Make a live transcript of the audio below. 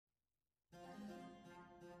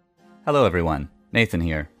Hello everyone, Nathan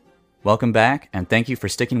here. Welcome back, and thank you for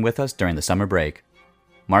sticking with us during the summer break.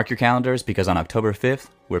 Mark your calendars because on October 5th,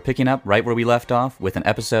 we're picking up right where we left off with an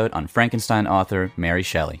episode on Frankenstein author Mary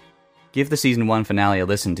Shelley. Give the Season 1 finale a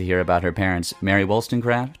listen to hear about her parents Mary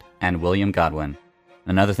Wollstonecraft and William Godwin.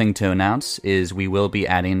 Another thing to announce is we will be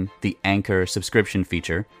adding the Anchor subscription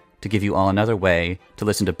feature to give you all another way to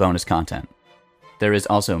listen to bonus content. There is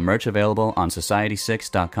also merch available on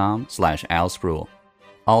society6.com/alsproul.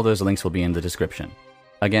 All those links will be in the description.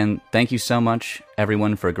 Again, thank you so much,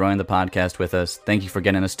 everyone, for growing the podcast with us. Thank you for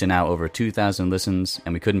getting us to now over 2,000 listens,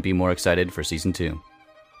 and we couldn't be more excited for Season 2.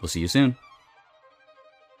 We'll see you soon.